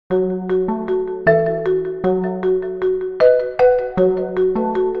To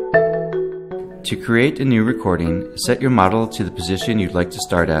create a new recording, set your model to the position you'd like to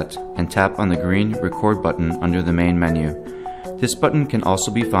start at and tap on the green Record button under the main menu. This button can also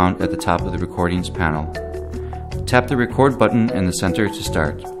be found at the top of the Recordings panel. Tap the Record button in the center to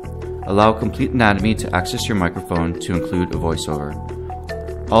start. Allow Complete Anatomy to access your microphone to include a voiceover.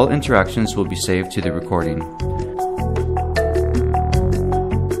 All interactions will be saved to the recording.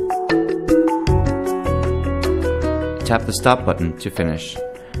 Tap the Stop button to finish.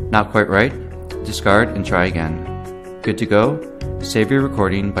 Not quite right? Discard and try again. Good to go? Save your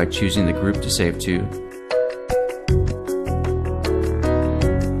recording by choosing the group to save to,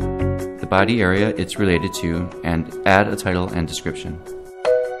 the body area it's related to, and add a title and description.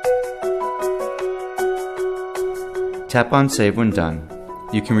 Tap on Save when done.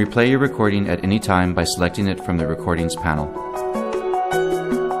 You can replay your recording at any time by selecting it from the Recordings panel.